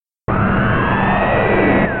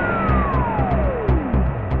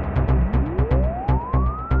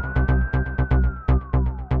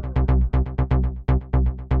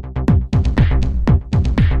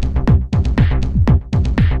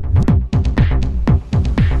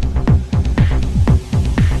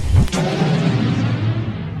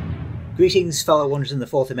Greetings, fellow wanderers in the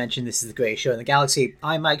fourth dimension. This is the greatest show in the galaxy.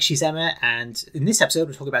 I'm Mike, she's Emma, and in this episode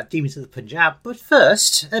we're talking about Demons of the Punjab. But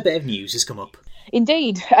first, a bit of news has come up.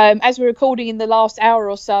 Indeed. As we're recording in the last hour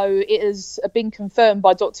or so, it has been confirmed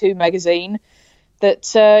by Doctor Who magazine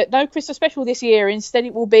that no Christmas special this year. Instead,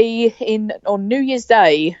 it will be on New Year's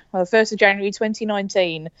Day, the 1st of January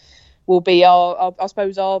 2019, will be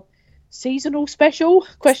our seasonal special,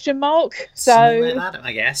 question mark. Something like that,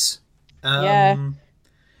 I guess. Yeah.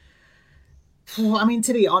 I mean,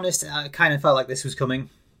 to be honest, I kind of felt like this was coming.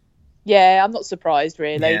 Yeah, I'm not surprised,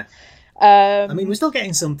 really. Yeah. I mean, we're still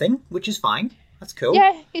getting something, which is fine. That's cool.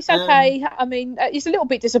 Yeah, it's okay. I mean, it's a little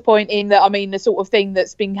bit disappointing that, I mean, the sort of thing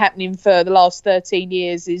that's been happening for the last 13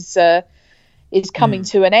 years is coming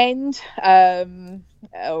to an end,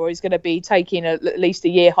 or is going to be taking at least a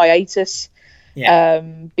year hiatus. Yeah.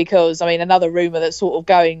 Because, I mean, another rumour that's sort of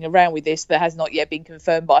going around with this that has not yet been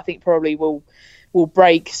confirmed, but I think probably will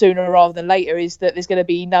break sooner rather than later, is that there's going to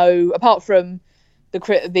be no, apart from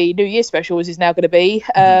the New Year special, as is now going to be,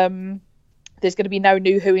 there's going to be no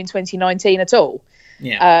New Who in 2019 at all.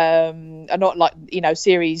 Yeah. And not like,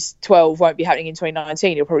 Series 12 won't be happening in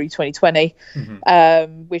 2019, it'll probably be 2020,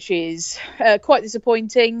 which is quite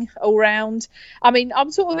disappointing all round. I mean,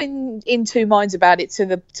 I'm sort of in two minds about it to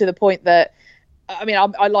the point that, I mean,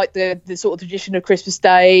 I like the sort of tradition of Christmas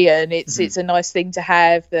Day, and it's a nice thing to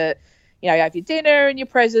have that, you have your dinner and your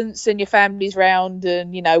presents and your family's round,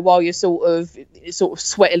 and while you're sort of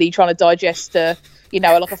sweatily trying to digest like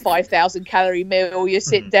a 5,000 calorie meal, you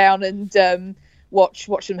sit down and watch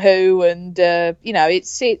some Who, and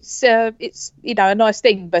it's a nice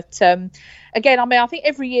thing. But again, I mean, I think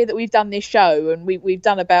every year that we've done this show, and we've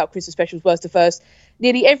done about Christmas specials worst to first,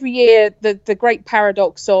 nearly every year the great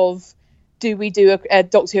paradox of, do we do a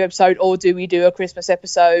Doctor Who episode or do we do a Christmas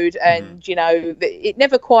episode? And it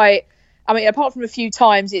never quite. I mean, apart from a few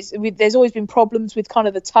times, there's always been problems with kind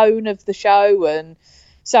of the tone of the show, and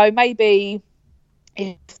so maybe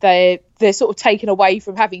if they're sort of taken away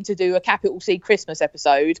from having to do a capital C Christmas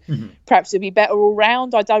episode, perhaps it'd be better all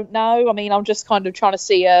round. I don't know. I mean, I'm just kind of trying to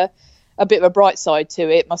see a bit of a bright side to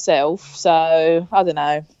it myself. So I don't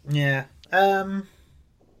know. Yeah. I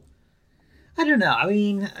don't know. I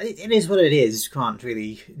mean, it is what it is. You can't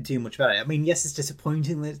really do much about it. I mean, yes, it's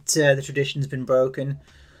disappointing that the tradition's been broken.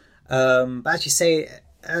 But as you say,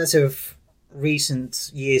 as of recent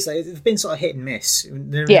years, they've been sort of hit and miss. They've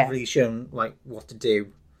never really shown what to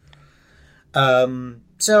do.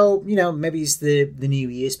 So maybe it's the New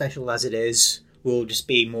Year special as it is will just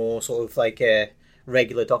be more sort of like a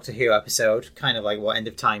regular Doctor Who episode, kind of like what End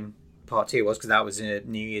of Time Part 2 was, because that was a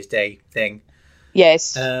New Year's Day thing.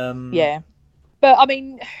 Yes. Yeah. But I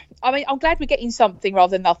mean, I'm glad we're getting something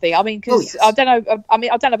rather than nothing. I mean, because I don't know. I mean,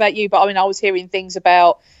 I don't know about you, but I mean, I was hearing things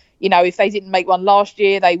about, if they didn't make one last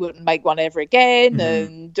year, they wouldn't make one ever again,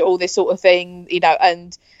 and all this sort of thing.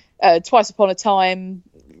 And Twice Upon a Time,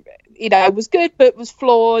 was good, but was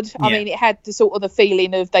flawed. Yeah. I mean, it had the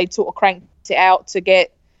feeling of they'd sort of cranked it out to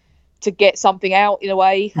get something out in a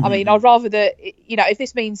way. I mean, I'd rather that, if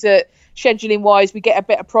this means that scheduling wise we get a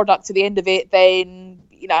better product to the end of it, then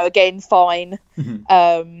again, fine.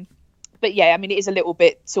 But yeah, I mean, it is a little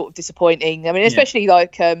bit sort of disappointing. I mean, especially I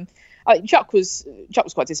think Chuck was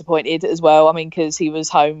quite disappointed as well. I mean, because he was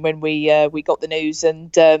home when we got the news,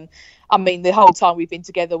 and I mean, the whole time we've been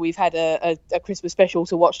together, we've had a Christmas special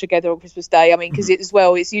to watch together on Christmas Day. I mean, because it's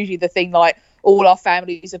usually the thing, like, all our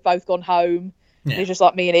families have both gone home. Yeah. It's just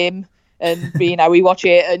like me and him, and we watch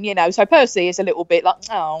it, and so personally, it's a little bit like,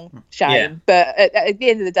 oh, shame. Yeah. But at the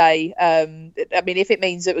end of the day, I mean, if it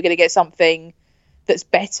means that we're going to get something that's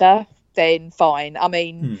better, then fine. I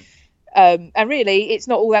mean. And really, it's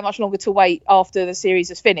not all that much longer to wait after the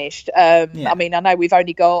series is finished. I mean, I know we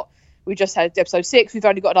just had episode 6. We've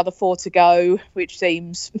only got another 4 to go, which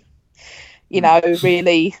seems,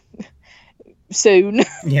 really soon.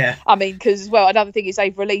 Yeah. I mean, because, another thing is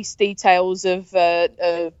they've released details of like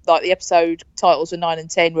the episode titles for 9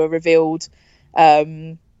 and 10 were revealed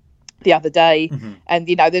the other day, and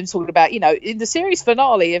them talking about in the series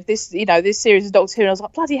finale of this this series of Doctor Who, and I was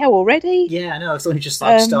like, bloody hell, already? Yeah, I know, it's only just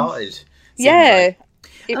started. Yeah,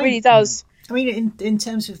 it really does. I mean, in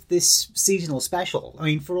terms of this seasonal special, I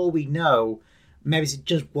mean, for all we know, maybe it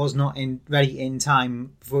just was not ready in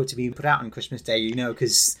time for it to be put out on Christmas Day,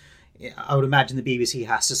 because I would imagine the BBC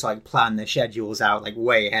has to plan their schedules out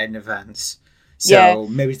way ahead in advance. So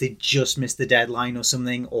maybe they just missed the deadline or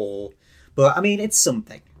something, but I mean, it's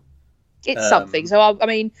something. It's something. So, I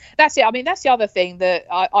mean, that's it. I mean, that's the other thing that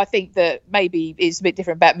I think that maybe is a bit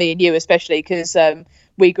different about me and you, especially because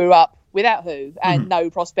we grew up without Who and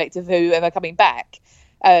no prospect of Who ever coming back.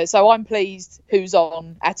 So I'm pleased Who's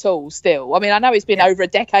on at all still. I mean, I know it's been over a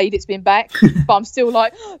decade it's been back, but I'm still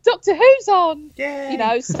like, Doctor Who's on. Yay. You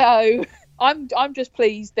know, so I'm just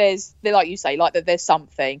pleased there's, like you say, like that there's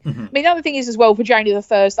something. I mean, the other thing is as well for January the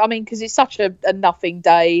 1st, I mean, because it's such a nothing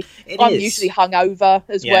day. I'm usually hungover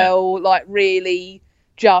as well, like really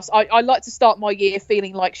just, I like to start my year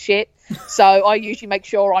feeling like shit. So I usually make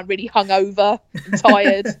sure I'm really hungover and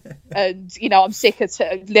tired and, you know, I'm sick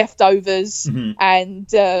of leftovers and,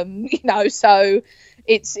 you know, so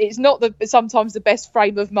it's not sometimes the best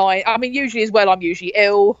frame of mind. I mean, usually as well, I'm usually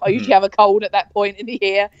ill. I usually have a cold at that point in the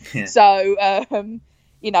year. Yeah. So,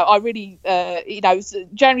 you know, I really, you know,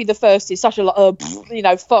 January the 1st is such a, you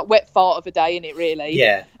know, wet fart of a day, isn't it, really?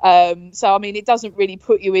 Yeah. So, I mean, it doesn't really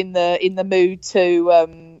put you in the mood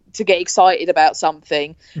to get excited about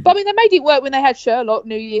something. But, I mean, they made it work when they had Sherlock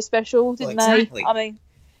New Year special, didn't they? I mean,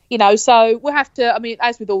 you know, so we'll have to, I mean,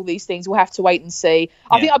 as with all these things, we'll have to wait and see.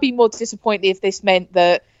 I think I'd be more disappointed if this meant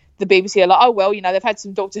that the BBC are like, oh, well, you know, they've had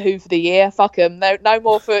some Doctor Who for the year. Fuck them. No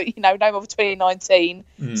more for, you know, no more for 2019.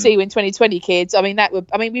 See you in 2020, kids. I mean,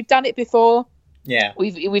 we've done it before. Yeah.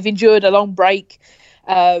 We've endured a long break.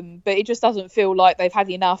 But it just doesn't feel like they've had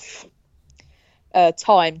enough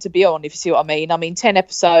time to be on, if you see what I mean. I mean, 10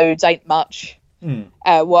 episodes ain't much.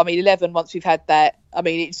 Well, I mean, 11 once we've had that. I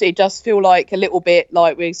mean, it does feel like a little bit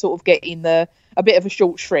like we're sort of getting a bit of a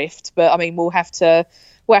short shrift, but I mean, we'll have to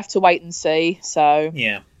wait and see. So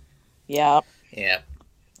yeah.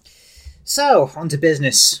 So on to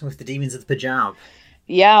business with the Demons of the Punjab.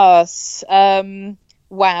 Yes.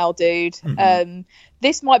 Wow, dude.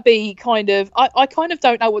 This might be kind of, I kind of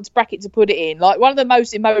don't know what bracket to put it in. Like one of the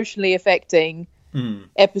most emotionally affecting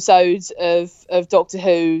episodes of Doctor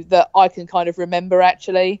Who that I can kind of remember,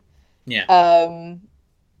 actually. Yeah.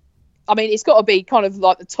 I mean, it's got to be kind of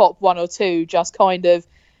like the top one or two, just kind of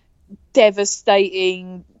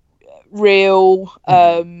devastating, real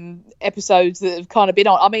episodes that have kind of been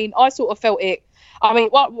on. I mean, I sort of felt it. I mean,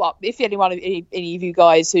 what if any of you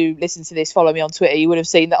guys who listen to this follow me on Twitter, you would have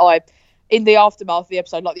seen that in the aftermath of the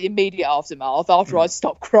episode, like the immediate aftermath, after I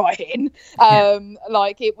stopped crying,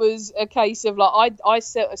 like it was a case of like I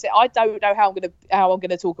said I don't know how I'm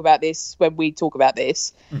gonna talk about this when we talk about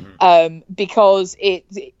this, because it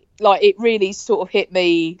really sort of hit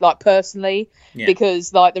me like personally,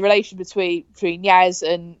 because like the relation between Yaz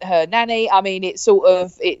and her nanny, I mean, it sort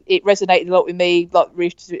of it resonated a lot with me, like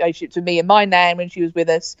relationship to me and my nan when she was with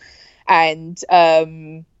us, and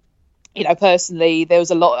you know, personally, there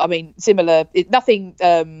was a lot, I mean, similar, nothing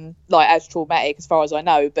like as traumatic as far as I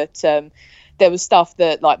know, but there was stuff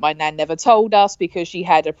that like my nan never told us because she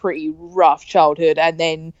had a pretty rough childhood and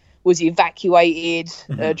then was evacuated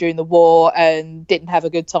during the war and didn't have a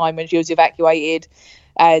good time when she was evacuated,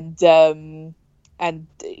 and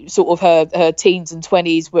sort of her teens and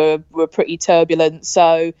 20s were pretty turbulent.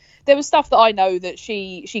 So there was stuff that I know that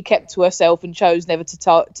she kept to herself and chose never to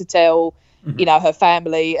tell you know, her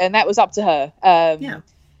family, and that was up to her.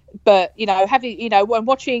 But you know, when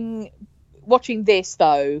watching this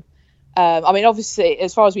though, I mean, obviously,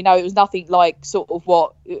 as far as we know, it was nothing like sort of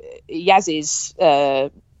what Yaz's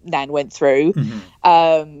nan went through,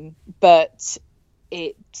 but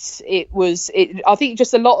it was I think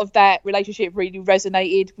just a lot of that relationship really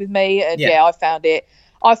resonated with me, and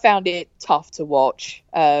I found it tough to watch,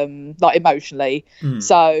 like emotionally.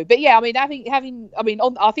 So, but yeah, I mean, I think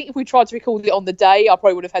if we tried to record it on the day, I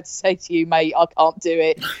probably would have had to say to you, mate, I can't do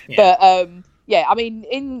it. But yeah, I mean,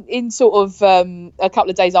 in sort of a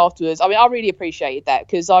couple of days afterwards, I mean, I really appreciated that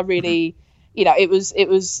because I really, you know, it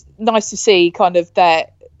was nice to see kind of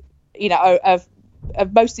that, you know, a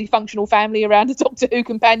mostly functional family around a Doctor Who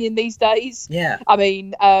companion these days. Yeah, I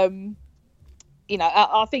mean, you know,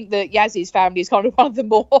 I think that Yaz's family is kind of one of the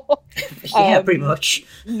more pretty much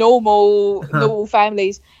normal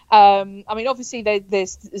families. I mean, obviously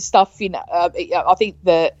there's stuff, you know. I think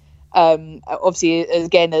that obviously,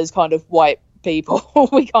 again, as kind of white people,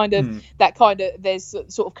 we kind of there's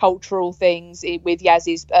sort of cultural things with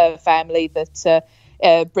Yaz's family that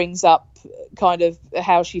brings up kind of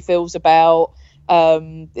how she feels about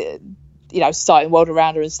you know, society and world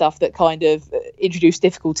around her and stuff that kind of introduce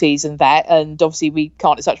difficulties and that, and obviously we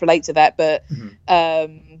can't as such relate to that, but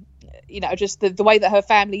you know, just the way that her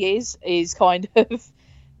family is kind of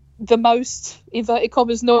the most inverted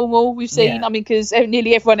commas normal we've seen. I mean, because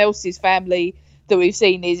nearly everyone else's family that we've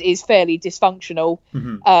seen is fairly dysfunctional.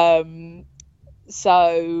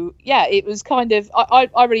 So yeah, it was kind of I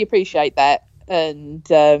really appreciate that, and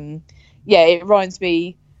yeah, it reminds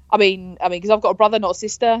me. I mean, because I've got a brother, not a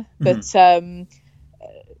sister, but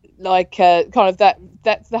kind of that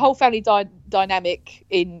the whole family dynamic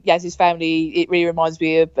in Yaz's family, it really reminds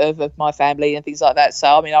me of my family and things like that. So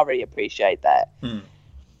I mean, I really appreciate that.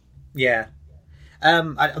 Yeah. I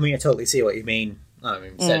mean, I totally see what you mean. I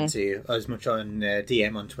mean, said to you as much on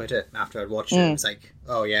DM on Twitter after I'd watched it. It was like,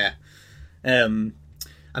 oh yeah. I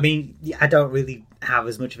mean, I don't really have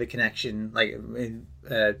as much of a connection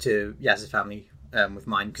to Yaz's family with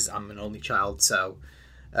mine because I'm an only child. So,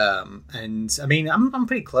 and I mean, I'm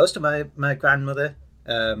pretty close to my grandmother.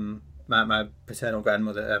 My paternal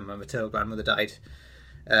grandmother, my maternal grandmother died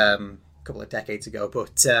a couple of decades ago.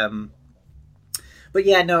 But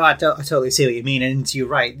yeah, no, I totally see what you mean, and you're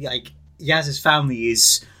right. Like Yaz's family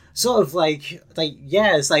is sort of like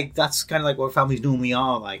it's like that's kind of like what families normally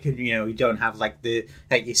are like. You know, you don't have like your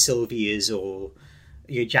Sylvias or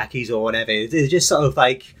your Jackies or whatever. They're just sort of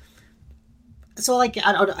like I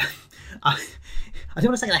don't want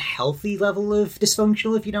to say a healthy level of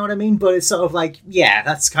dysfunctional, if you know what I mean, but it's sort of like, yeah,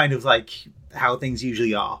 that's kind of like how things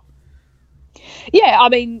usually are. Yeah, I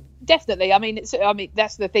mean, definitely. I mean,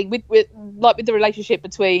 that's the thing with the relationship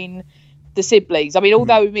between the siblings. I mean,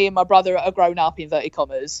 although me and my brother are grown up, inverted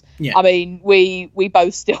commas, I mean, we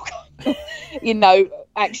both still,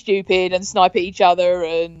 act stupid and snipe at each other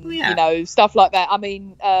and stuff like that. I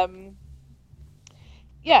mean,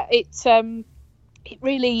 it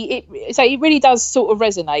really does sort of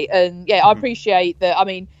resonate, and I appreciate that. I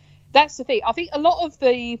mean, that's the thing. I think a lot of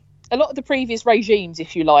the previous regimes,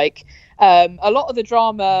 if you like, a lot of the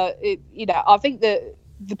drama, I think that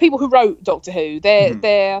the people who wrote Doctor Who,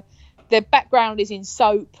 their background is in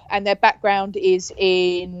soap, and their background is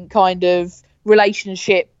in kind of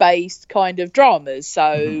relationship based kind of dramas.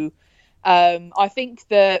 So I think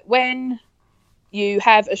that when you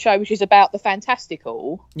have a show which is about the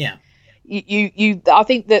fantastical, I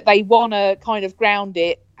think that they want to kind of ground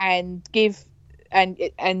it and give and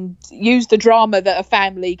use the drama that a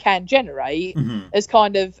family can generate as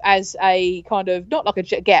a kind of not like a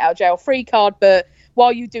get out of jail free card, but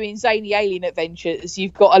while you're doing zany alien adventures,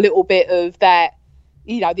 you've got a little bit of that,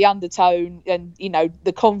 the undertone and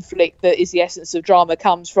the conflict that is the essence of drama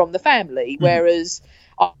comes from the family. Whereas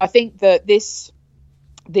I think that this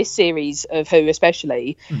series of Who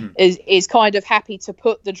especially is kind of happy to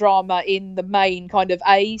put the drama in the main kind of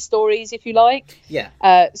A stories, if you like.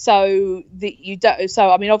 So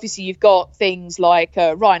I mean, obviously you've got things like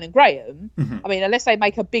Ryan and Graham. I mean, unless they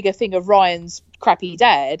make a bigger thing of Ryan's crappy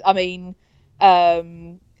dad, I mean,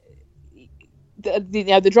 the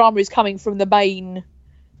drama is coming from the main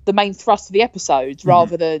thrust of the episodes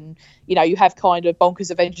rather than you have kind of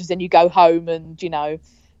bonkers adventures, then you go home and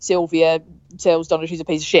Sylvia tells Donna she's a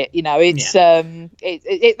piece of shit. It's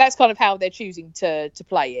that's kind of how they're choosing to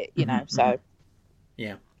play it. So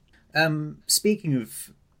speaking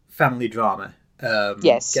of family drama,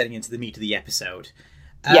 getting into the meat of the episode,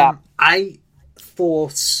 I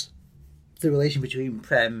thought the relation between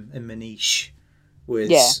Prem and Manish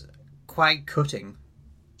was quite cutting.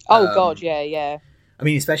 God, yeah. I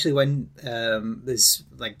mean, especially when there's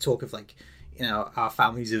like talk of like our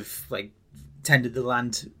families have like tended the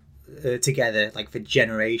land together like for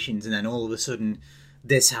generations, and then all of a sudden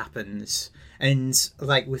this happens, and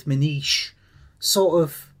like with Manish, sort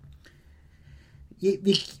of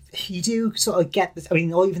you do sort of get this. I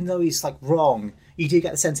mean, even though he's like wrong, you do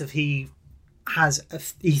get the sense of he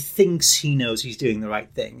thinks he knows he's doing the right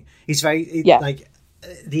thing. He's very like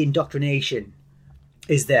the indoctrination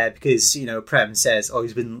is there because Prem says,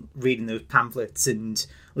 he's been reading those pamphlets and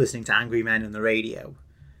listening to angry men on the radio,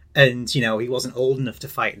 and he wasn't old enough to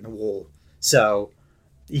fight in the war, so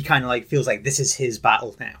he kind of like feels like this is his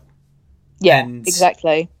battle now.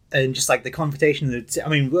 Exactly. And just like the confrontation I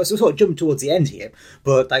mean, we're sort of jumping towards the end here,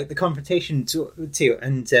 but like the confrontation to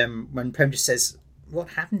and when Prem just says, "What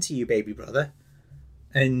happened to you, baby brother?"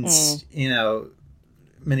 And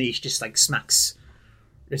Manish just like smacks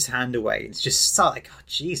his hand away. It's just sort of like, oh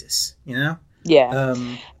Jesus, And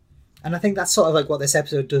I think that's sort of like what this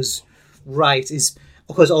episode does right, is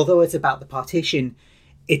because although it's about the partition,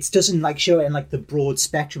 it doesn't like show it in like the broad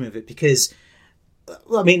spectrum of it, because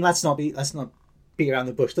I mean, let's not beat around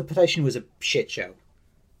the bush. The partition was a shit show.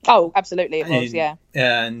 Oh, absolutely, it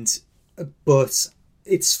was. But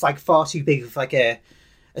it's like far too big of like a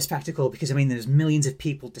spectacle, because I mean, there's millions of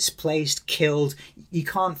people displaced, killed. You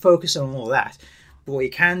can't focus on all that. But what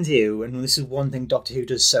you can do, and this is one thing Doctor Who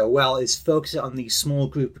does so well, is focus it on these small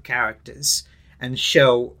group of characters and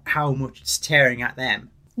show how much it's tearing at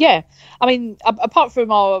them. Yeah, I mean, apart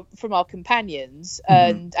from our companions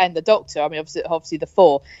and the Doctor, I mean, obviously the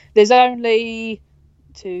four. There's only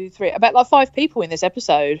 2, 3, about like 5 people in this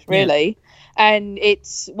episode, really, and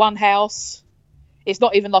it's one house. it's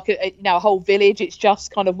not even like a whole village. It's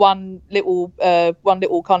just kind of one little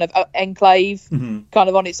kind of enclave, kind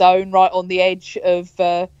of on its own, right on the edge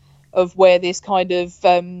of where this kind of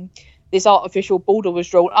this artificial border was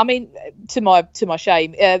drawn. I mean, to my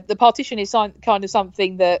shame, the partition is kind of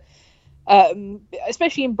something that,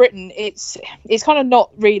 especially in Britain, it's kind of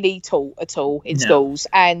not really taught at all in schools,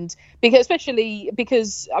 and because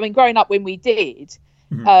I mean, growing up when we did,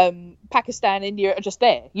 Pakistan, India are just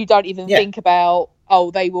there. You don't even think about,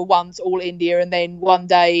 they were once all India, and then one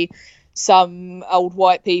day some old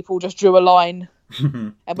white people just drew a line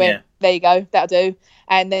and went, there you go, that'll do,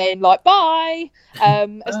 and then like bye.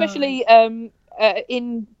 Especially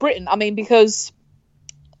in Britain, I mean, because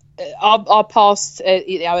our past,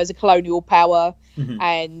 as a colonial power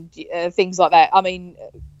and things like that. I mean,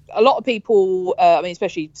 a lot of people,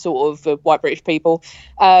 especially sort of white British people,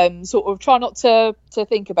 sort of try not to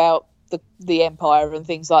think about the empire and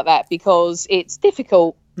things like that, because it's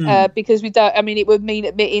difficult. Because we don't. I mean, it would mean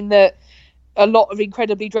admitting that a lot of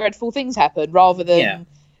incredibly dreadful things happen, rather than.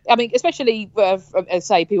 I mean, especially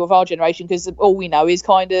say people of our generation, because all we know is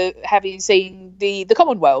kind of having seen the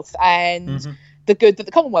Commonwealth and the good that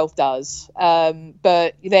the Commonwealth does.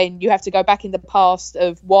 But then you have to go back in the past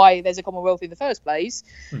of why there's a Commonwealth in the first place,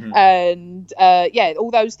 and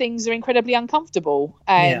all those things are incredibly uncomfortable.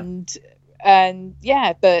 But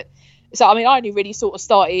so I mean, I only really sort of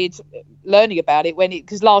started learning about it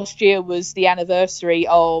because last year was the anniversary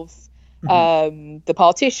of the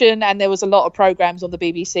partition, and there was a lot of programs on the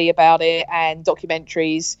BBC about it and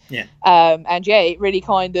documentaries. It really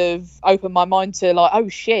kind of opened my mind to like, oh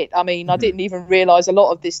shit, I mean, I didn't even realize a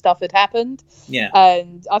lot of this stuff had happened.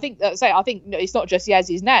 And I think it's not just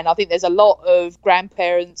Yaz's nan. I think there's a lot of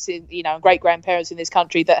grandparents and great grandparents in this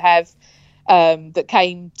country that have that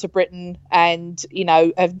came to Britain and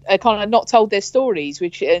have kind of not told their stories,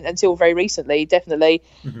 which until very recently, definitely.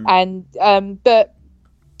 And but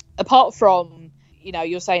apart from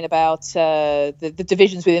you're saying about the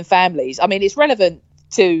divisions within families, I mean, it's relevant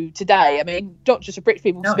to today. I mean, not just for British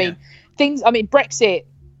people. Things. I mean, Brexit.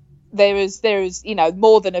 There is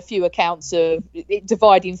more than a few accounts of it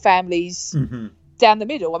dividing families down the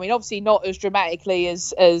middle. I mean, obviously not as dramatically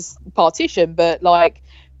as partition, but like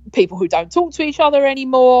people who don't talk to each other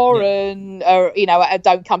anymore and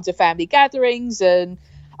don't come to family gatherings. And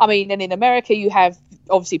I mean, and in America you have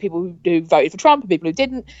obviously people who voted for Trump and people who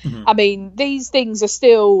didn't. I mean, these things are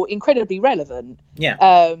still incredibly relevant.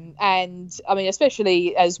 And I mean,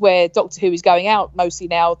 especially as where Doctor Who is going out mostly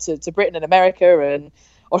now to Britain and America and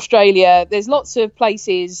Australia, there's lots of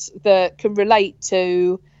places that can relate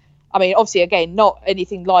to. I mean, obviously, again, not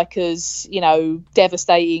anything like as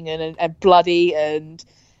devastating and bloody and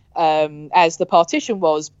as the partition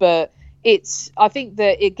was, but I think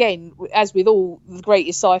that, again, as with all the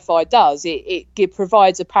greatest sci-fi does, it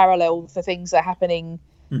provides a parallel for things that are happening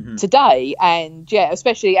today. And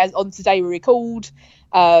especially as on today we record,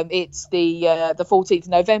 it's the 14th of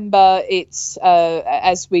November. It's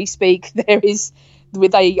as we speak,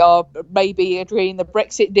 they are maybe agreeing the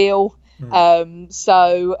Brexit deal. I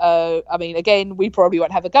mean, again, we probably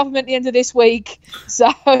won't have a government at the end of this week. So,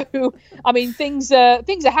 I mean, things are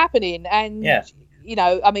happening, and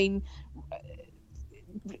I mean,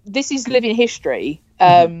 this is living history.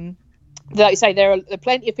 Like you say, there are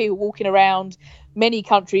plenty of people walking around many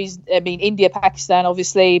countries. I mean, India, Pakistan,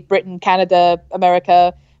 obviously, Britain, Canada,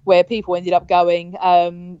 America, where people ended up going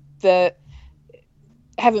that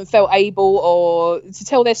haven't felt able or to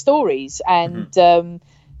tell their stories, and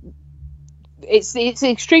it's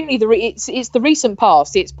extremely it's the recent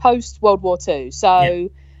past. It's post World War II,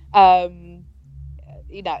 so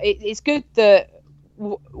it's good that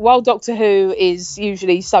while Doctor Who is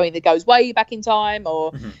usually something that goes way back in time,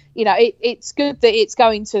 or it's good that it's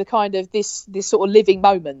going to kind of this sort of living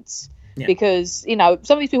moments, because some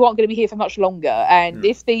of these people aren't going to be here for much longer, and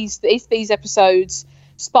if these episodes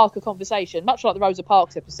spark a conversation, much like the Rosa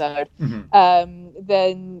Parks episode, then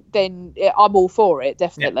I'm all for it,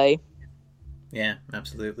 definitely. Yeah,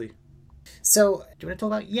 absolutely. So, do you want to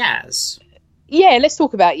talk about Yaz? Yeah, let's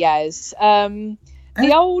talk about Yaz.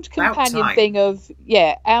 The old companion thing of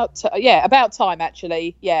about time,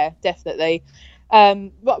 actually. Yeah, definitely.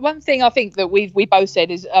 But one thing I think that we both said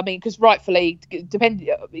is, I mean, because rightfully,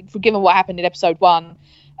 given what happened in episode 1,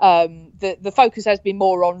 the focus has been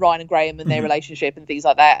more on Ryan and Graham and their relationship and things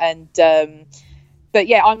like that. And but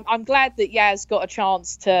yeah, I'm glad that Yaz got a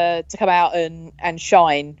chance to come out and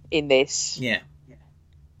shine in this. Yeah.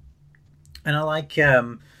 And I like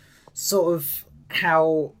sort of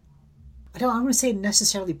how, I want to say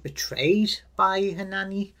necessarily betrayed by her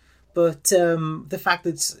nanny, but the fact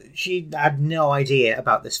that she had no idea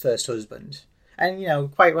about this first husband.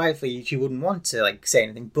 And, quite rightfully, she wouldn't want to, say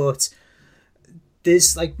anything. But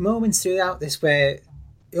there's, moments throughout this where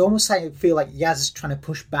it almost feel like Yaz is trying to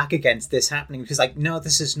push back against this happening. Because, no,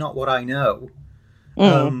 this is not what I know.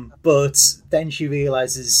 But then she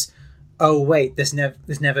realizes, oh, wait, this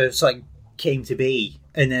never came to be.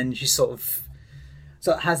 And then she sort of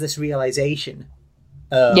has this realization.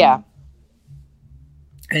 And,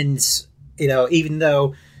 even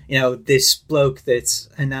though, this bloke that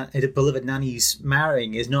her beloved nanny's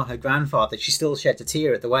marrying is not her grandfather, she still sheds a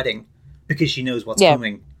tear at the wedding because she knows what's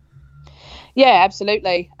coming. Yeah,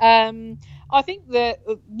 absolutely. I think that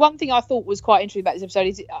one thing I thought was quite interesting about this episode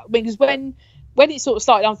is, because when it sort of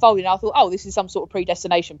started unfolding, I thought, oh, this is some sort of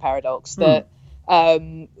predestination paradox that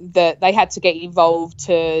they had to get involved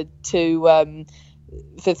to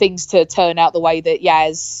for things to turn out the way that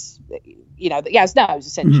Yaz, that Yaz knows,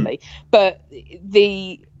 essentially. But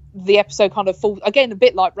the episode kind of again, a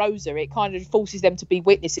bit like Rosa, it kind of forces them to be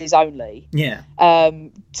witnesses only. Yeah.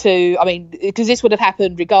 Because this would have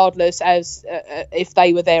happened regardless as if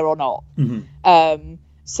they were there or not.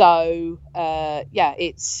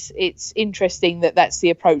 It's interesting that that's the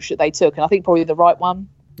approach that they took, and I think probably the right one.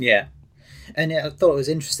 Yeah. And I thought it was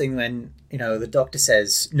interesting when, the doctor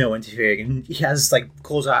says no interfering, and he has,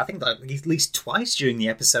 calls her out, I think, at least twice during the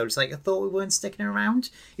episode. It's I thought we weren't sticking around,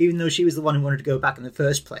 even though she was the one who wanted to go back in the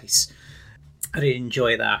first place. I did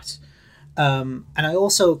enjoy that. And I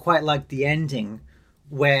also quite liked the ending,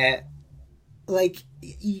 where,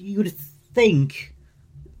 you would think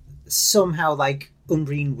somehow,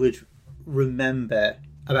 Umbreen would remember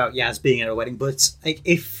about Yaz being at her wedding, but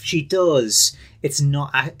if she does, it's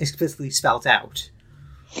not explicitly spelt out.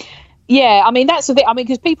 Yeah, that's the thing.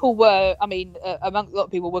 Because people were, among a lot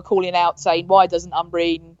of people were calling out saying, why doesn't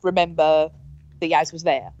Umbreen remember that Yaz was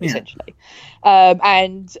there, essentially?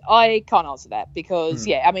 And I can't answer that because,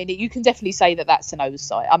 you can definitely say that that's an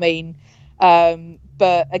oversight.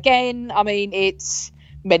 But again, it's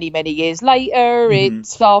many, many years later.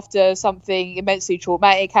 It's after something immensely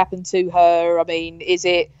traumatic happened to her. Is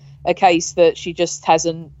it a case that she just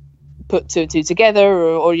hasn't put two and two together,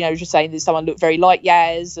 or just saying that someone looked very like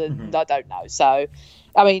Yaz, and I don't know. So,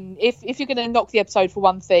 if you're going to knock the episode for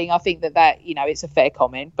one thing, I think that it's a fair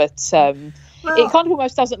comment, but it kind of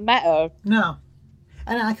almost doesn't matter. No,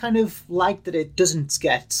 and I kind of like that it doesn't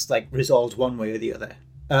get resolved one way or the other.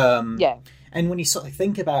 And when you sort of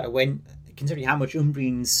think about it, considering how much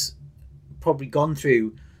Umbreen's probably gone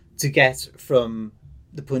through to get from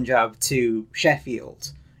the Punjab to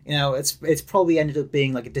Sheffield, it's probably ended up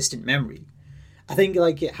being a distant memory. I think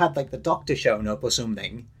it had the doctor shown up or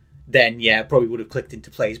something, then it probably would have clicked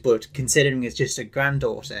into place. But considering it's just a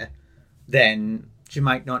granddaughter, then she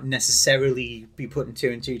might not necessarily be putting two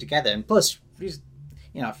and two together. And plus, she's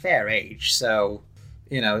a fair age, so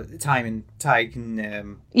time and tide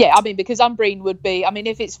can. Because Umbreen would be.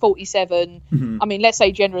 If it's 47, let's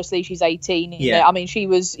say generously she's 18. She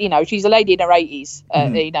was. She's a lady in her 80s.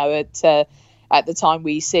 At the time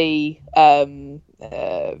we see the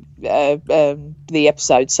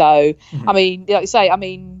episode. So like you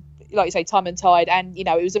say, time and tide, and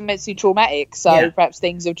it was immensely traumatic. So perhaps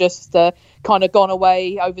things have just kind of gone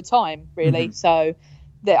away over time, really. So.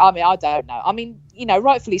 I don't know.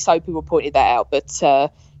 Rightfully so, people pointed that out, but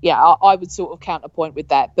I would sort of counterpoint with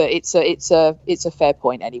that. But it's a fair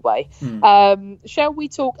point anyway. Shall we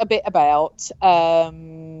talk a bit about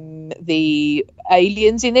the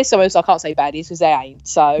aliens in this? I can't say baddies because they ain't.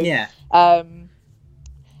 So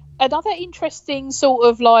another interesting sort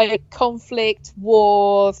of conflict,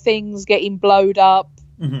 war, things getting blowed up.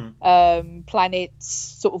 Planets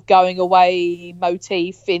sort of going away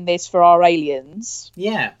motif in this for our aliens.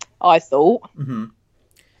 Yeah, I thought.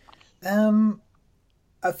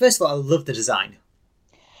 First of all, I love the design.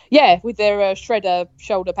 Yeah, with their shredder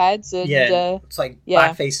shoulder pads and it's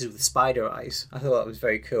bad faces with spider eyes. I thought that was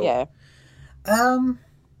very cool. Yeah.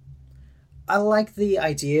 I like the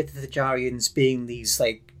idea that the Jarians being these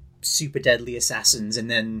super deadly assassins,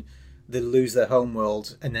 and then they lose their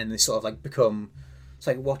homeworld, and then they sort of become.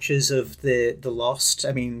 It's watchers of the lost.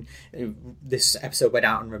 This episode went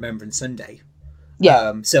out on Remembrance Sunday.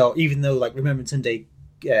 Yeah. So even though Remembrance Sunday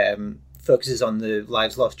focuses on the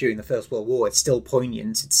lives lost during the First World War, it's still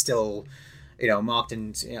poignant. It's still, marked,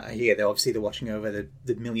 and here they're watching over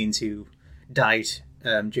the millions who died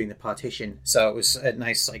during the partition. So it was a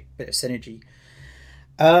nice bit of synergy.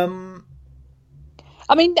 I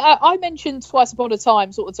mentioned Twice Upon a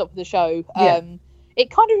Time, sort of top of the show. It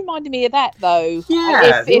kind of reminded me of that, though.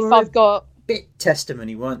 Yeah, if I've got bit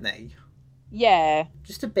testimony, weren't they? Yeah,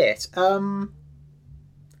 just a bit. All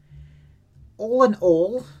in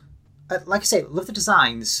all, like I say, I love the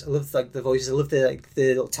designs. I love like the voices. I love the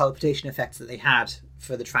little teleportation effects that they had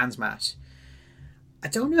for the transmat. I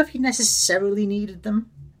don't know if you necessarily needed them.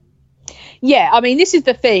 Yeah, I mean, this is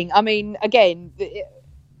the thing. I mean, again,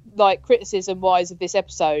 like criticism-wise of this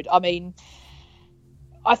episode, I mean,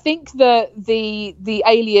 I think that the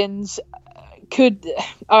aliens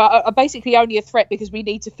are basically only a threat because we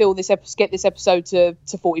need to get this episode to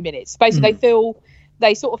 40 minutes. Basically,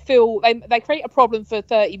 they create a problem for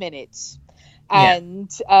 30 minutes, and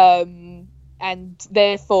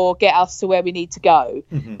therefore get us to where we need to go.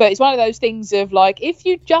 But it's one of those things of like, if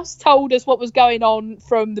you just told us what was going on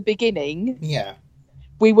from the beginning,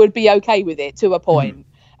 we would be okay with it to a point.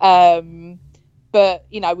 But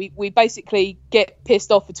you know, we basically get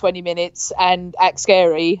pissed off for 20 minutes and act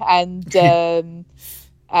scary, and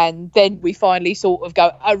and then we finally sort of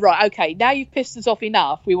go, oh right, okay, now you've pissed us off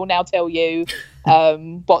enough, we will now tell you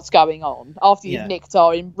what's going on after you've nicked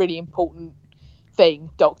our really important thing,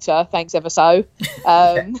 Doctor. Thanks ever so.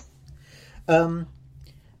 I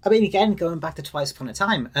mean, again, going back to Twice Upon a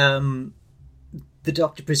Time, the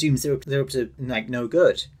Doctor presumes they're up to like no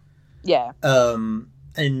good. Yeah.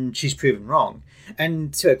 And she's proven wrong.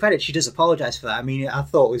 And to her credit, she does apologise for that. I mean, I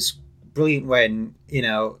thought it was brilliant when, you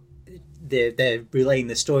know, they're relaying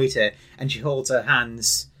the story to her and she holds her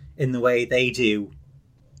hands in the way they do.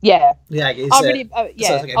 Yeah. Yeah, it's I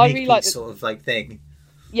really like this sort of like thing.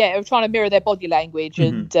 Yeah, of trying to mirror their body language,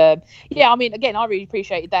 and I mean, again, I really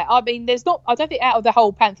appreciated that. I mean, I don't think out of the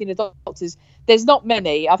whole pantheon of Doctors, there's not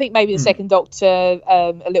many. I think maybe the second Doctor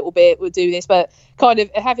a little bit would do this, but kind of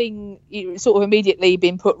having sort of immediately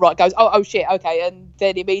been put right, goes, oh shit, okay, and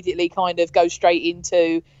then immediately kind of goes straight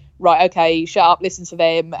into right, okay, shut up, listen to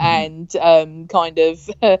them, and kind of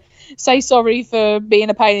say sorry for being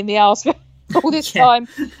a pain in the arse for all this time.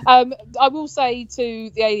 I will say to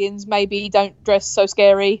the aliens, maybe don't dress so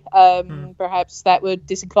scary. Perhaps that would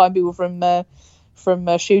disincline people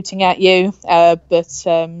from shooting at you. But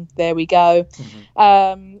there we go.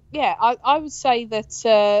 I would say that.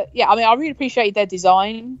 I mean, I really appreciate their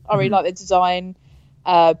design. I really like their design.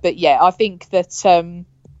 But yeah, I think that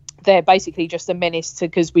they're basically just a menace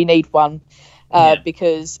because we need one.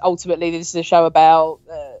 Because ultimately this is a show about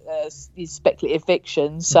speculative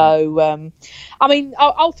fiction. So, I mean,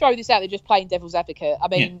 I'll throw this out there, just playing devil's advocate. I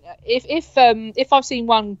mean, if I've seen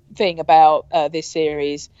one thing about this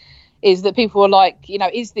series, is that people are like, you know,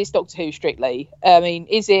 is this Doctor Who strictly? I mean,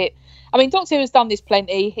 is it? I mean, Doctor Who has done this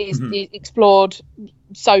plenty. He's explored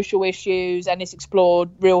social issues and it's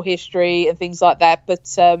explored real history and things like that.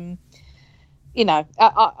 But you know,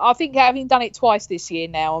 I think having done it twice this year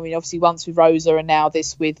now, I mean, obviously once with Rosa and now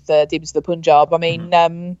this with Dibs of the Punjab, I mean,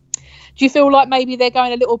 do you feel like maybe they're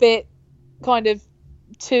going a little bit kind of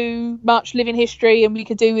too much living history and we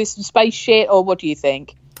could do with some space shit, or what do you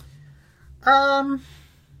think? Well,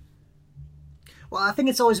 I think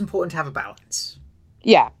it's always important to have a balance.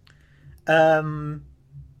 Yeah. And,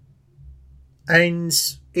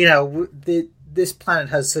 you know, this planet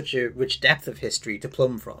has such a rich depth of history to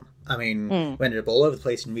plumb from. I mean, we ended up all over the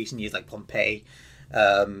place in recent years, like Pompeii,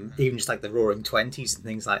 even just like the Roaring Twenties and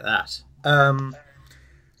things like that.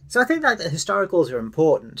 So I think that the historicals are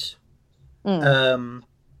important. I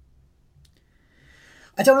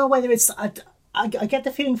don't know whether it's... I get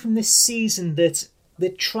the feeling from this season that they're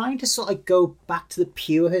trying to sort of go back to the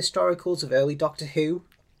pure historicals of early Doctor Who.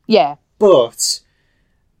 Yeah. But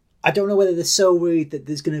I don't know whether they're so worried that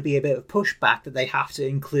there's going to be a bit of pushback that they have to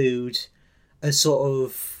include a sort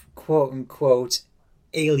of quote-unquote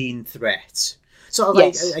alien threat. Sort of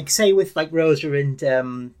like say with like Rosa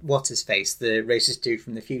and what's-his-face, the racist dude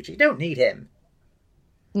from the future. You don't need him.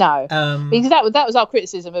 No. Because that was our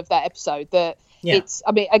criticism of that episode, that it's,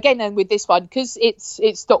 I mean, again, and with this one, because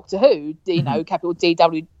it's Doctor Who, you know, capital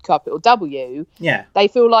D-W, capital W, they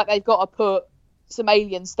feel like they've got to put some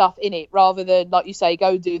alien stuff in it rather than, like you say,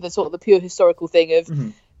 go do the sort of the pure historical thing of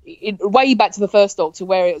way back to the first Doctor,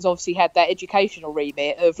 where it was obviously had that educational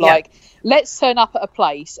remit of like, let's turn up at a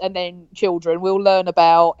place and then children will learn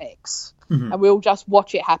about X and we'll just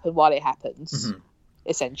watch it happen while it happens,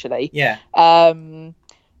 essentially.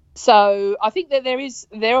 So I think that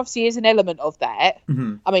there obviously is an element of that.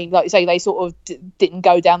 I mean, like you say, they sort of didn't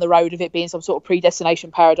go down the road of it being some sort of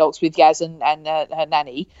predestination paradox with Yaz and her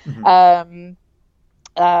nanny.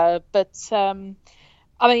 But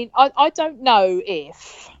I mean, I don't know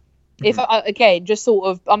if again, just sort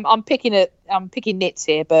of, I'm picking nits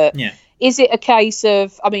here, but is it a case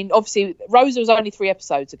of, I mean, obviously Rosa was only 3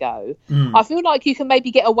 episodes ago. I feel like you can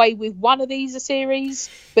maybe get away with one of these a series,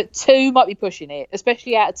 but 2 might be pushing it,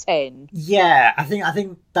 especially out of 10. Yeah, I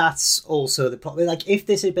think that's also the problem. Like, if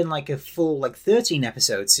this had been like a full 13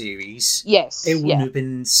 episode series, yes, it wouldn't have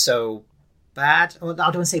been so bad. Well, I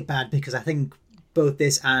don't want to say bad, because I think both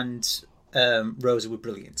this and Rosa were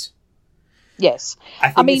brilliant. Yes,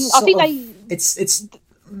 I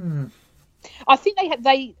think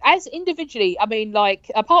they as individually. I mean,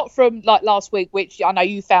 like, apart from like last week, which I know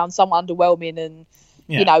you found some underwhelming and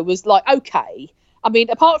was like okay. I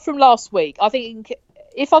mean, apart from last week, I think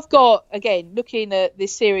if I've got, again, looking at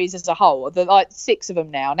this series as a whole, the like 6 of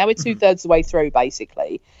them now. Now we're 2/3 of the way through,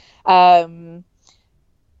 basically.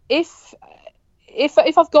 If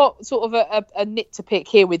I've got sort of a nit to pick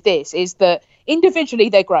here with this, is that individually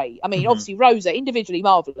they're great. I mean, obviously Rosa, individually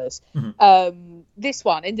marvellous. This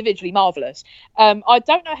one, individually marvellous. I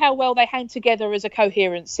don't know how well they hang together as a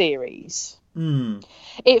coherent series.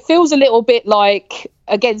 It feels a little bit like,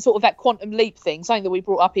 again, sort of that Quantum Leap thing, something that we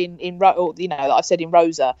brought up in that I've said in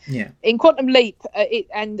Rosa. Yeah. In Quantum Leap,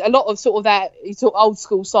 and a lot of sort of that sort of old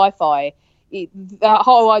school sci-fi, that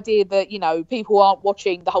whole idea that, people aren't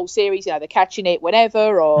watching the whole series, they're catching it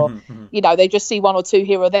whenever, or they just see 1 or 2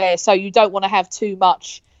 here or there, so you don't want to have too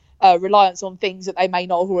much reliance on things that they may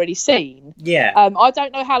not have already seen. I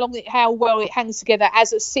don't know how well it hangs together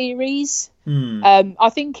as a series. I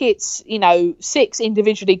think it's 6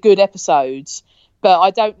 individually good episodes, but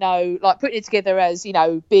I don't know, like, putting it together as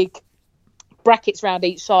big brackets around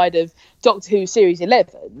each side of Doctor Who series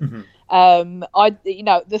 11.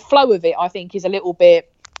 The flow of it, I think, is a little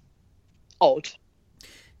bit odd.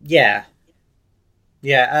 I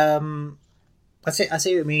see what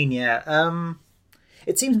you mean.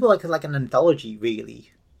 It seems more like an anthology,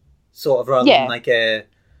 really, sort of, rather than like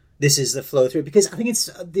this is the flow through, because I think it's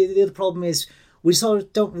the other problem is we sort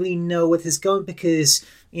of don't really know where this is going, because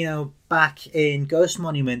back in Ghost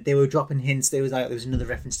Monument they were dropping hints. There was another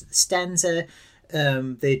reference to the Stenza.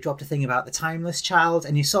 They dropped a thing about the Timeless Child,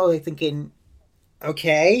 and you're sort of thinking,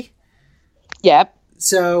 okay,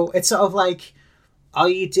 so it's sort of like, are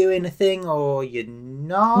you doing a thing or you're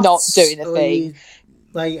not doing a thing?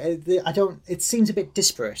 It seems a bit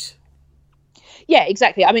disparate. Yeah,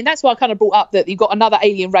 exactly. I mean, that's why I kind of brought up that you've got another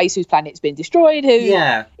alien race whose planet's been destroyed, who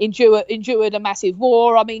endured a massive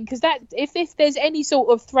war. I mean, because that, if there's any sort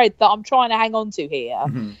of thread that I'm trying to hang on to here,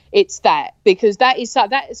 it's that, because that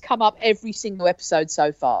has come up every single episode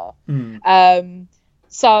so far.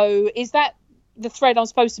 So is that the thread I'm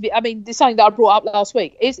supposed to be? I mean, there's something that I brought up last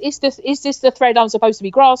week. Is this the thread I'm supposed to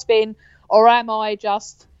be grasping, or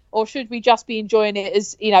or should we just be enjoying it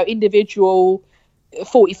as individual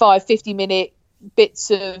 45-50 minute bits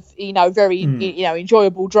of very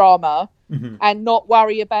enjoyable drama, and not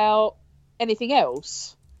worry about anything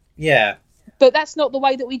else? But that's not the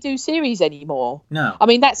way that we do series anymore. No, I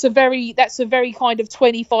mean, that's a very kind of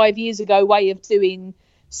 25 years ago way of doing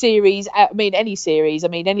series. I mean, any series, I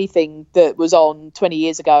mean, anything that was on 20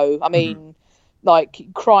 years ago, I mean, like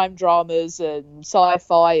crime dramas and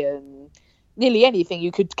sci-fi and nearly anything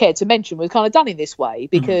you could care to mention was kind of done in this way,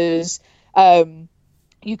 because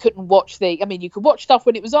you couldn't watch you could watch stuff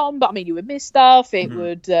when it was on, but I mean, you would miss stuff. It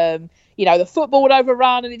would, the football would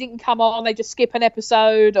overrun and it didn't come on, they just skip an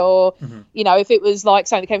episode, or, if it was like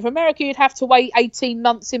something that came from America, you'd have to wait 18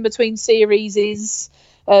 months in between series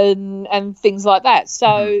and things like that.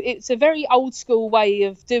 So it's a very old school way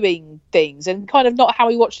of doing things, and kind of not how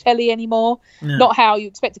we watch telly anymore, not how you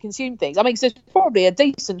expect to consume things. I mean, so there's probably a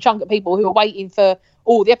decent chunk of people who are waiting for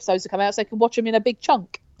all the episodes to come out so they can watch them in a big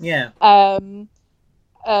chunk. I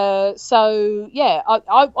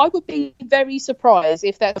would be very surprised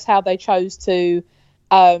if that's how they chose to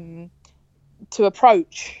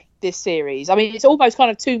approach this series. I mean, it's almost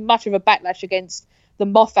kind of too much of a backlash against the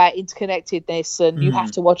Moffat interconnectedness, and you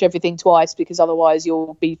have to watch everything twice because otherwise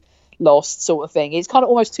you'll be lost, sort of thing. It's kind of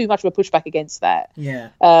almost too much of a pushback against that.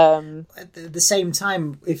 At the same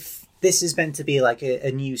time, if this is meant to be like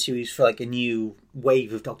a new series for like a new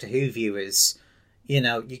wave of Doctor Who viewers,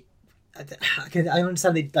 I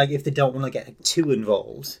understand if they don't want to get too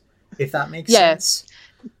involved, if that makes sense.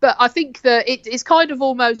 But I think that it's kind of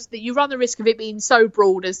almost that you run the risk of it being so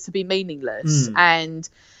broad as to be meaningless, and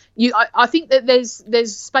I think that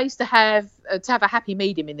there's space to have a happy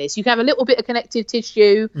medium in this. You can have a little bit of connective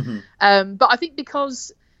tissue, but I think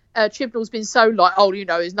because Chibnall's been so like,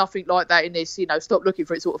 there's nothing like that in this, stop looking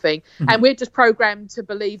for it, sort of thing, and we're just programmed to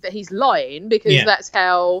believe that he's lying, because that's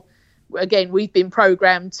how, again, we've been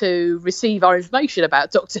programmed to receive our information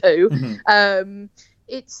about Doctor Who.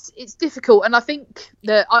 it's difficult, and I think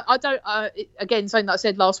that I don't. Again, something that I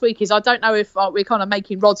said last week is I don't know if we're kind of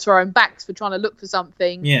making rods for our own backs for trying to look for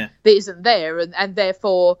something that isn't there, and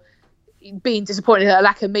therefore being disappointed at a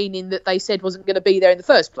lack of meaning that they said wasn't going to be there in the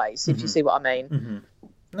first place. If you see what I mean. Mm-hmm.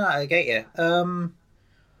 No, I get you.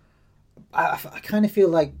 I kind of feel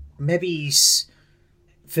like maybe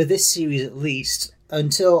for this series at least,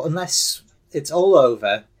 unless it's all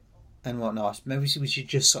over and whatnot, maybe we should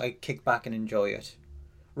just sort of kick back and enjoy it,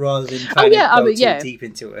 rather than trying to go too deep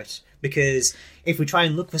into it. Because if we try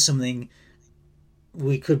and look for something,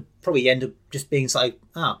 we could probably end up just being like,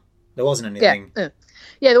 there wasn't anything.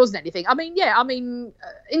 Yeah, there wasn't anything.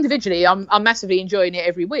 Individually, I'm massively enjoying it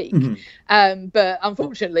every week. Mm-hmm. But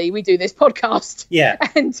unfortunately, we do this podcast,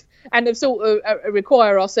 and have sort of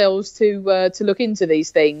require ourselves to look into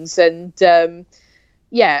these things. And having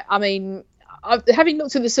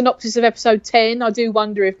looked at the synopsis of episode 10, I do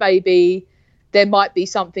wonder if maybe there might be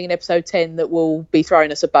something in episode 10 that will be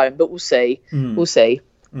throwing us a bone. But we'll see. We'll see.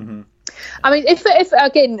 Mm-hmm. I mean, if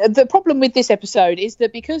again, the problem with this episode is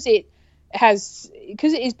that because it is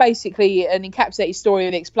basically an encapsulated story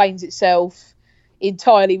that explains itself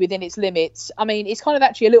entirely within its limits. I mean, it's kind of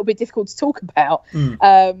actually a little bit difficult to talk about.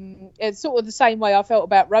 It's sort of the same way I felt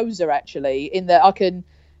about Rosa, actually, in that I can,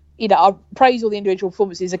 I praise all the individual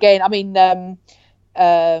performances again. I mean,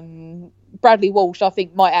 Bradley Walsh, I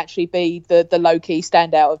think, might actually be the low-key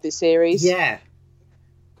standout of this series. Yeah.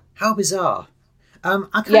 How bizarre. I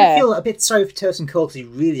kind of feel a bit sorry for Turton Cole because he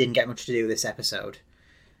really didn't get much to do with this episode.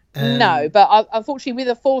 No, but unfortunately,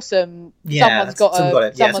 with a foursome, someone's got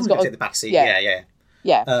to take the back seat.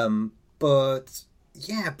 Yeah. But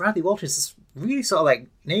Bradley Walsh is really sort of like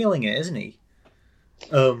nailing it, isn't he?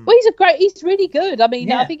 Well, he's really good. I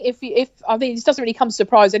mean, I think if this doesn't really come to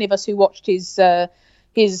surprise any of us who watched his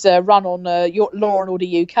run on Law and Order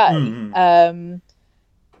UK. Mm-hmm.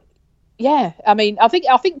 I mean, I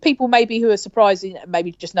think people maybe who are surprised,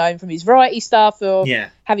 maybe just know him from his variety stuff, or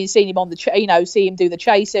having seen him on see him do the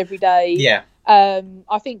chase every day. Yeah.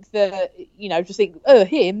 I think that just think,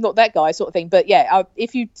 him, not that guy, sort of thing. But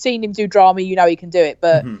if you've seen him do drama, he can do it.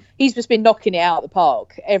 But he's just been knocking it out of the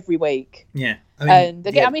park every week. Yeah. I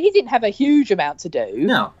mean, he didn't have a huge amount to do.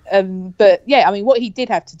 No. But what he did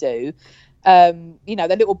have to do, the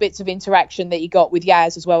little bits of interaction that he got with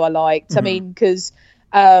Yaz as well, I liked. I mean, because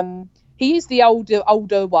he is the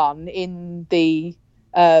older one in the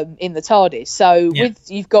TARDIS. So when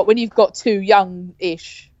you've got two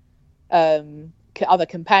young-ish other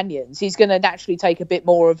companions, he's going to naturally take a bit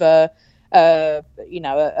more of an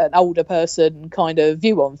older person kind of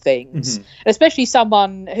view on things, especially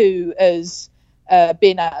someone who has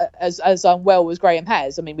been as unwell as Graham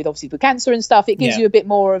has. I mean, with cancer and stuff, it gives you a bit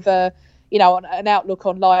more of an outlook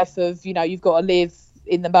on life of you've got to live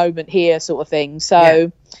in the moment here, sort of thing.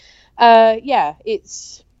 So.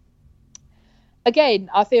 It's again,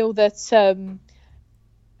 I feel that do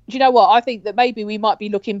you know what, I think that maybe we might be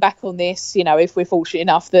looking back on this, if we're fortunate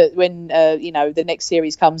enough that when the next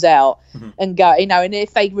series comes out and go, and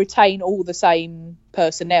if they retain all the same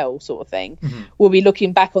personnel, sort of thing, we'll be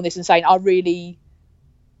looking back on this and saying, I really,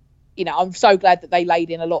 I'm so glad that they laid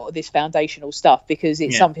in a lot of this foundational stuff, because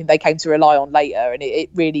it's something they came to rely on later, and it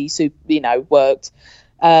really worked.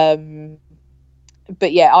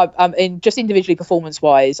 But I'm in just individually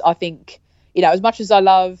performance-wise, I think, as much as I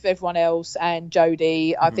love everyone else and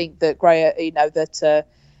Jodie, I think that Gray, that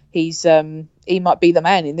he might be the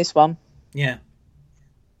man in this one. Yeah.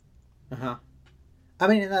 I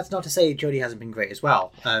mean, that's not to say Jodie hasn't been great as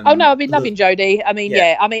well. Oh no, I've been loving Jodie. I mean,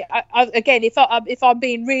 I mean, again, if I'm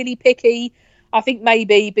being really picky, I think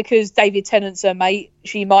maybe because David Tennant's her mate,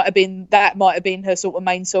 might have been her sort of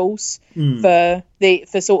main source for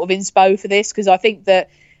sort of inspo for this, because I think that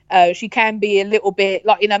she can be a little bit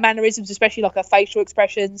like in her mannerisms, especially like her facial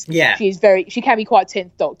expressions. Yeah, she can be quite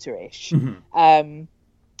 10th Doctor-ish.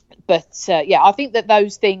 But I think that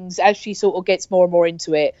those things, as she sort of gets more and more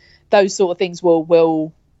into it, those sort of things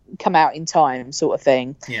will come out in time, sort of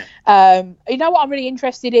thing. Yeah. You know what I'm really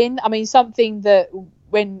interested in? I mean, something that.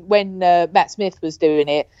 When Matt Smith was doing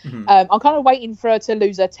it, I'm kind of waiting for her to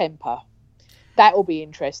lose her temper. That will be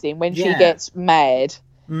interesting when she gets mad.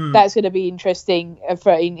 That's going to be interesting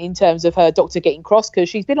in terms of her Doctor getting cross, because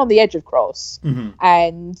she's been on the edge of cross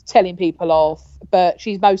and telling people off, but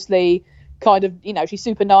she's mostly kind of, she's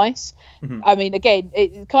super nice. I mean, again,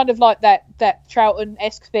 it's kind of like that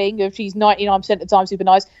Troughton-esque thing of she's 99% of the time super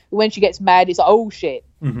nice, but when she gets mad, it's like, oh shit.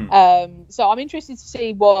 So I'm interested to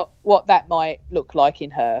see what that might look like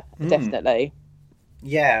in her, definitely.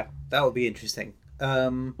 Yeah, that would be interesting. I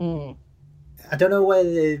don't know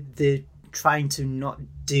whether they're trying to not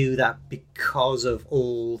do that because of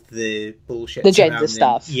all the bullshit, the gender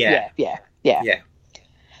stuff. Yeah.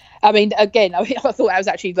 I mean, again, I thought that was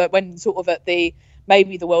actually like when sort of at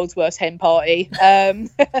maybe the world's worst hen party,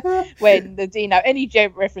 when any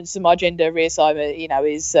reference to my gender reassignment,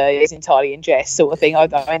 is entirely in jest, sort of thing. I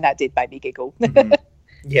mean, that did make me giggle. Mm-hmm.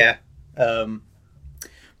 Yeah,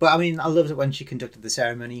 but I mean, I loved it when she conducted the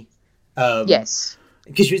ceremony. Yes,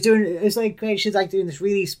 because she was doing it was like great. She was like doing this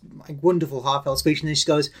really like wonderful heartfelt speech, and then she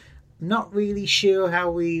goes, "I'm not really sure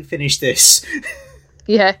how we finish this."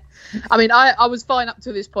 Yeah. I mean, I was fine up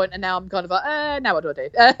to this point, and now I'm kind of like, now what do I do?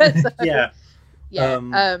 Yeah.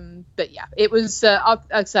 Yeah. But yeah, it was.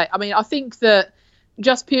 I'd say. I mean, I think that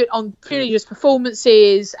just purely just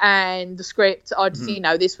performances and the script,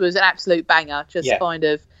 this was an absolute banger. Just kind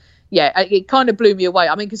of, it kind of blew me away.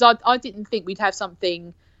 I mean, because I didn't think we'd have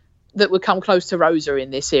something that would come close to Rosa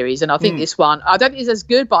in this series, and I think this one, I don't think it's as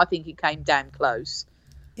good, but I think it came damn close.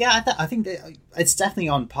 Yeah, I think that it's definitely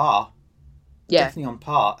on par. Yeah. Definitely on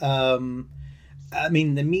par. I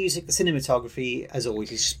mean, the music, the cinematography, as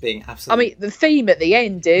always, is just being absolutely... I mean, the theme at the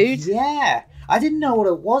end, dude. Yeah. I didn't know what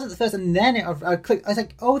it was at the first, and then I clicked... I was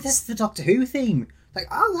like, oh, this is the Doctor Who theme. Like,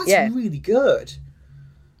 oh, that's really good.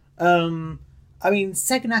 I mean,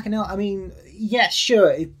 second Acanel, I mean, yeah, sure,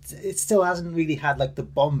 it still hasn't really had, like, the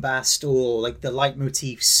bombast or, like, the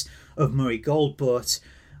leitmotifs of Murray Gold, but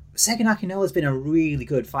second Acanel has been a really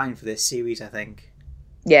good find for this series, I think.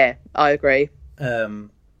 Yeah, I agree.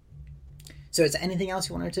 So is there anything else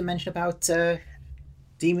you wanted to mention about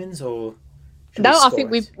Demons, or no? I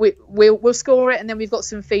think we'll score it, and then we've got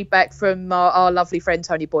some feedback from our lovely friend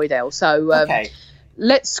Tony Boydell. So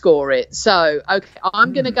let's score it. So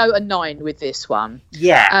I'm going to go a 9 with this one.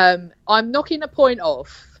 Yeah. I'm knocking a point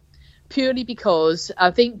off purely because I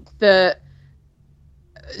think that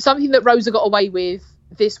something that Rosa got away with,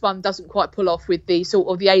 this one doesn't quite pull off, with the sort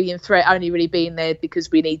of the alien threat only really being there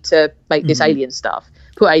because we need to make this alien stuff,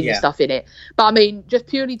 put alien stuff in it. But I mean, just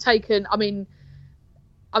purely taken, I mean,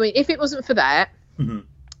 if it wasn't for that,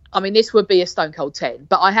 I mean, this would be a stone cold 10.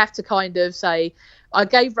 But I have to kind of say, I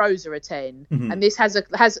gave Rosa a 10, and this has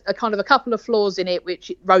a kind of a couple of flaws in it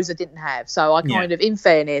which Rosa didn't have. So I kind of, in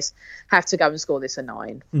fairness, have to go and score this a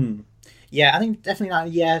 9. Yeah, I think definitely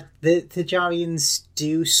not. Yeah, the Jarians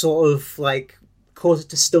do sort of like cause it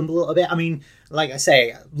to stumble a little bit. I mean, like I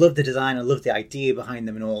say, I love the design, I love the idea behind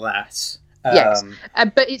them and all that. Yes,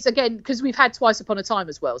 but it's again because we've had Twice Upon a Time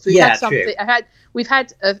as well. So we've had something. We've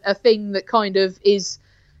had a thing that kind of is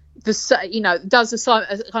does a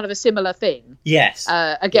kind of a similar thing. Yes. So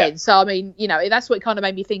I mean, that's what it kind of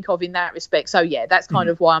made me think of in that respect. So yeah, that's kind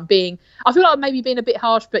of why I feel like I'm maybe being a bit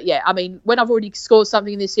harsh, but yeah, I mean, when I've already scored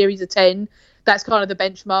something in this series a 10, that's kind of the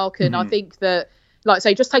benchmark, and I think that, like I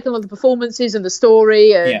say, just taking on the performances and the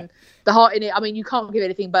story and the heart in it, I mean, you can't give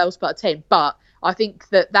anything else but a 10. But I think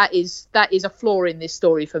that is a flaw in this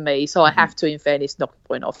story for me, so I have to, in fairness, knock a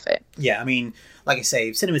point off it. Yeah, I mean, like I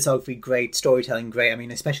say, cinematography great, storytelling great. I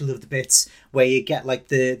mean, especially love the bits where you get like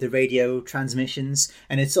the radio transmissions,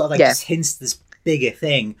 and it sort of like just hints this bigger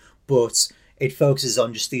thing, but it focuses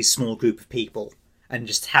on just these small group of people and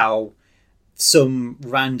just how some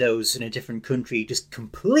randos in a different country just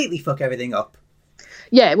completely fuck everything up.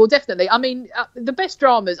 Yeah, well, definitely. I mean, the best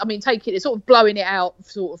dramas, I mean, it's sort of blowing it out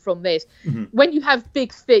sort of from this. When you have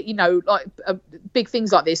big things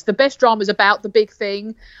like this, the best dramas about the big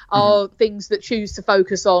thing are things that choose to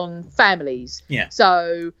focus on families. Yeah.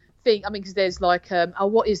 So, because there's like,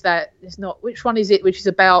 what is that? It's not, which one is it, which is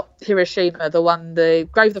about Hiroshima, the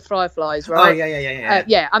Grave of the Fireflies, right? Oh,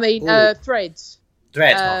 yeah. I mean, Threads.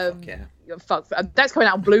 Fuck, that's coming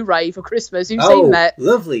out on Blu-ray for Christmas. You've seen that?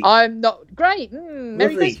 Lovely. I'm not great.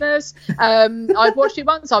 Merry Christmas. I've watched it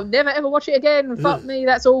once. I'll never ever watch it again. Fuck me,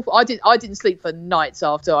 that's awful. I didn't sleep for nights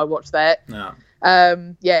after I watched that. No.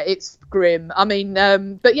 It's grim. I mean,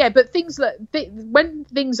 but things like when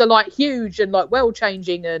things are like huge and like world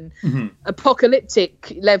changing and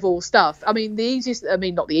apocalyptic level stuff. I mean,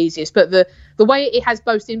 not the easiest, but the way it has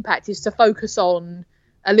most impact is to focus on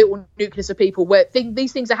a little nucleus of people where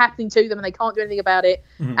these things are happening to them and they can't do anything about it,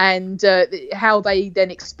 and how they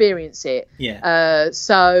then experience it.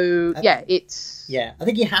 It's I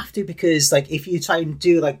think you have to, because like if you try and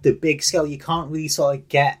do like the big scale, you can't really sort of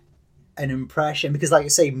get an impression, because like I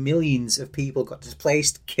say, millions of people got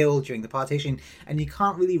displaced, killed during the partition, and you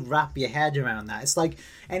can't really wrap your head around that. It's like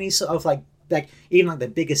any sort of like even like the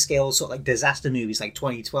bigger scale sort of like disaster movies like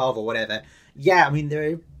 2012 or whatever. Yeah, I mean,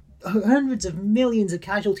 there are hundreds of millions of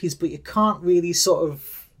casualties, but you can't really sort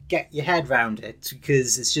of get your head around it,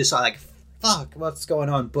 because it's just like, fuck, what's going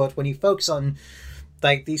on? But when you focus on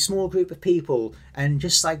like the small group of people and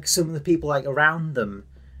just like some of the people like around them,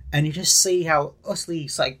 And you just see how utterly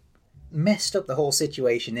messed up the whole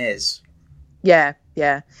situation is. Yeah.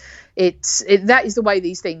 That is the way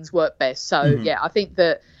these things work best. So yeah, I think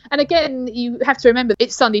that, and again, you have to remember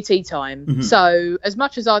it's Sunday tea time. So as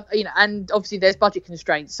much as and obviously there's budget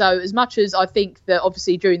constraints. So as much as I think that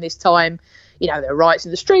obviously during this time, there are riots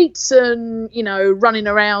in the streets and running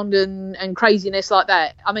around and craziness like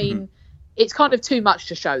that. I mean, it's kind of too much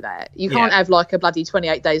to show that. You can't have a bloody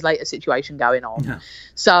 28 days later situation going on. No.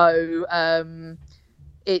 So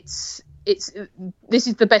this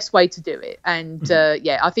is the best way to do it. And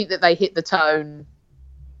I think that they hit the tone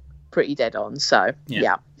pretty dead on. So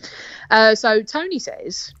yeah. So Tony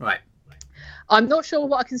says, right, I'm not sure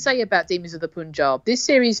what I can say about Demons of the Punjab. This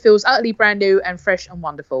series feels utterly brand new and fresh and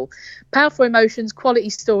wonderful. Powerful emotions, quality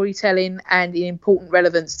storytelling, and an important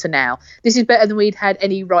relevance to now. This is better than we'd had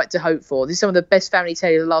any right to hope for. This is some of the best family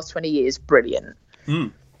telly of the last 20 years. Brilliant.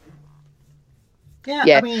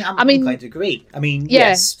 Yeah. I mean, inclined to agree. I mean,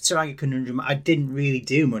 yes, Saranga Conundrum, I didn't really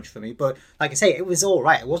do much for me, but like I say, it was all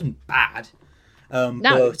right. It wasn't bad.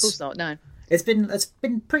 No, of course not. No, it's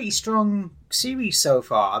been pretty strong series so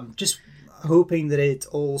far. I'm just hoping that it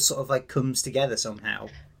all sort of comes together somehow.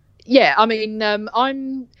 Yeah, I mean,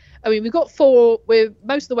 we've got 4. We're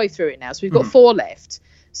most of the way through it now, so we've got 4 left.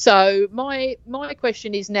 So my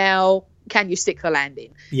question is now, can you stick the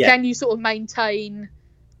landing? Yeah. Can you sort of maintain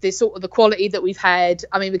this sort of the quality that we've had?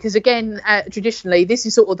 I mean, because again, traditionally, this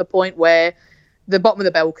is sort of the point where the bottom of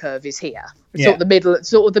the bell curve is here. It's sort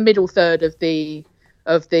of the middle third of the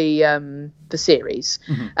series.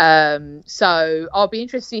 So I'll be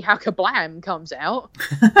interested to see how Kablam comes out.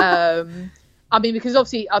 I mean, because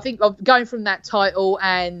obviously I think going from that title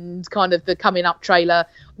and kind of the coming up trailer,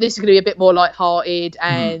 this is going to be a bit more lighthearted.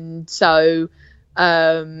 And so,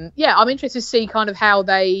 I'm interested to see kind of how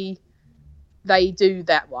they do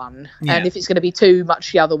that one, and if it's going to be too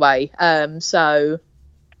much the other way. So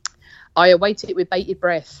I await it with bated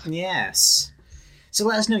breath. Yes. So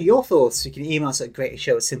let us know your thoughts. You can email us at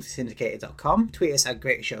greatestshow@simplysyndicated.com, tweet us at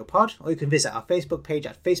greatestshowpod, or you can visit our Facebook page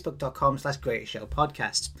at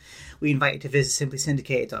facebook.com/greatestshowpodcast. We invite you to visit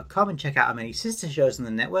simplysyndicated.com and check out our many sister shows on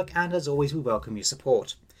the network, and as always, we welcome your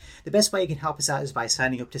support. The best way you can help us out is by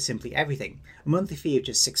signing up to Simply Everything. A monthly fee of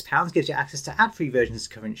just £6 gives you access to ad-free versions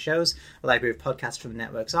of current shows, a library of podcasts from the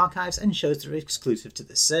network's archives, and shows that are exclusive to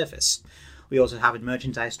this service. We also have a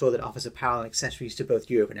merchandise store that offers apparel and accessories to both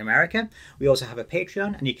Europe and America. We also have a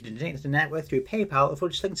Patreon, and you can donate to the network through PayPal, of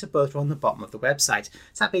which links to both are on the bottom of the website.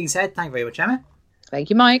 So that being said, thank you very much, Emma. Thank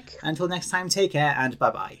you, Mike. Until next time, take care and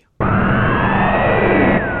bye-bye.